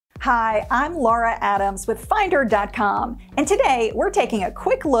Hi, I'm Laura Adams with Finder.com, and today we're taking a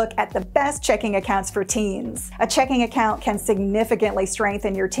quick look at the best checking accounts for teens. A checking account can significantly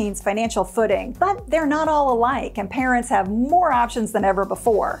strengthen your teen's financial footing, but they're not all alike, and parents have more options than ever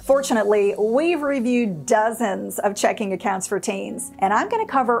before. Fortunately, we've reviewed dozens of checking accounts for teens, and I'm going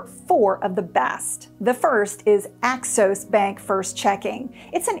to cover 4 of the best. The first is Axos Bank First Checking.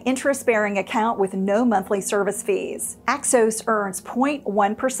 It's an interest-bearing account with no monthly service fees. Axos earns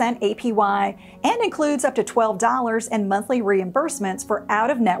 0.1% APY and includes up to $12 in monthly reimbursements for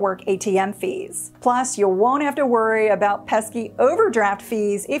out-of-network ATM fees. Plus, you won't have to worry about pesky overdraft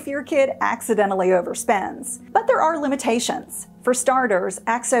fees if your kid accidentally overspends. But there are limitations. For starters,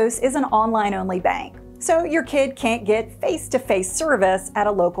 Axos is an online-only bank, so your kid can't get face-to-face service at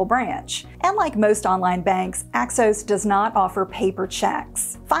a local branch. And like most online banks, Axos does not offer paper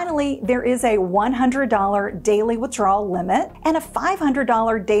checks. Finally, there is a $100 daily withdrawal limit and a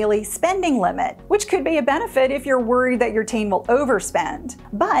 $500 daily spending limit, which could be a benefit if you're worried that your teen will overspend.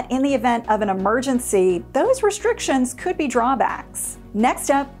 But in the event of an emergency, those restrictions could be drawbacks. Next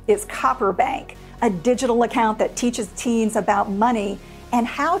up is Copper Bank, a digital account that teaches teens about money and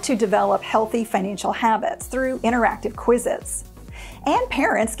how to develop healthy financial habits through interactive quizzes. And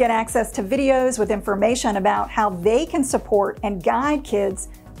parents get access to videos with information about how they can support and guide kids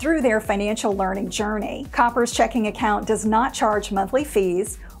through their financial learning journey. Copper's checking account does not charge monthly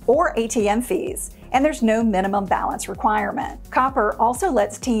fees or ATM fees, and there's no minimum balance requirement. Copper also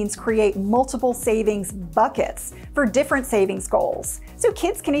lets teens create multiple savings buckets for different savings goals, so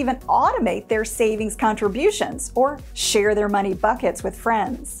kids can even automate their savings contributions or share their money buckets with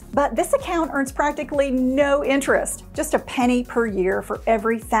friends. But this account earns practically no interest, just a penny per year for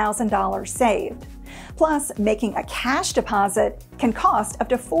every $1,000 saved. Plus, making a cash deposit can cost up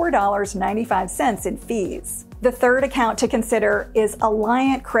to $4.95 in fees. The third account to consider is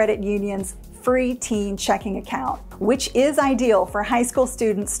Alliant Credit Union's free teen checking account, which is ideal for high school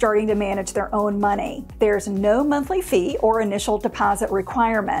students starting to manage their own money. There's no monthly fee or initial deposit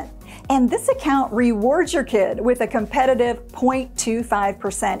requirement, and this account rewards your kid with a competitive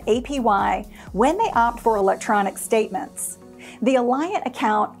 0.25% APY when they opt for electronic statements. The Alliant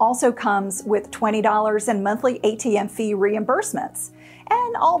account also comes with $20 in monthly ATM fee reimbursements,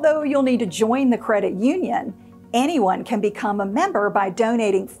 and although you'll need to join the credit union, anyone can become a member by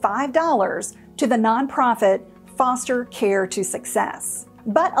donating $5 to the nonprofit Foster Care to Success.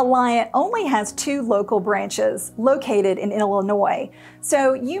 But Alliant only has 2 local branches located in Illinois,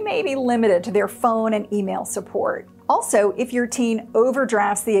 so you may be limited to their phone and email support. Also, if your teen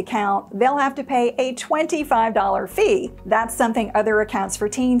overdrafts the account, they'll have to pay a $25 fee. That's something other accounts for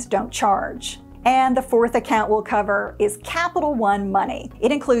teens don't charge. And the fourth account we'll cover is Capital One Money.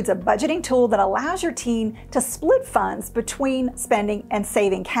 It includes a budgeting tool that allows your teen to split funds between spending and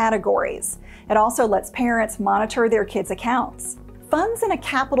saving categories. It also lets parents monitor their kids' accounts. Funds in a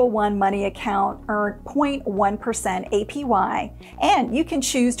Capital One Money account earn 0.1% APY, and you can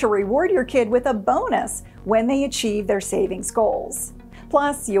choose to reward your kid with a bonus when they achieve their savings goals.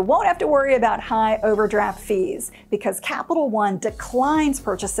 Plus, you won't have to worry about high overdraft fees because Capital One declines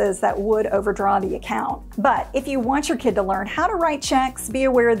purchases that would overdraw the account. But if you want your kid to learn how to write checks, be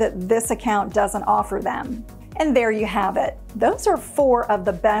aware that this account doesn't offer them. And there you have it. Those are 4 of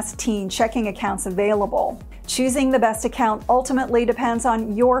the best teen checking accounts available. Choosing the best account ultimately depends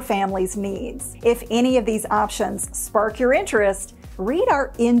on your family's needs. If any of these options spark your interest, read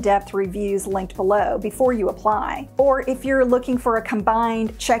our in-depth reviews linked below before you apply. Or if you're looking for a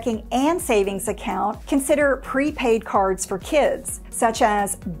combined checking and savings account, consider prepaid cards for kids, such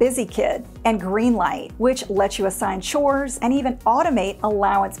as Busy Kid and Greenlight, which lets you assign chores and even automate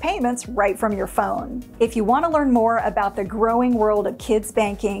allowance payments right from your phone. If you want to learn more about the growing world of kids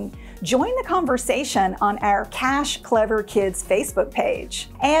banking, join the conversation on our Cash Clever Kids Facebook page.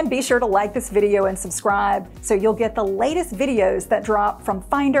 And be sure to like this video and subscribe so you'll get the latest videos that drop from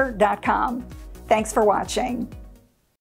Finder.com. Thanks for watching.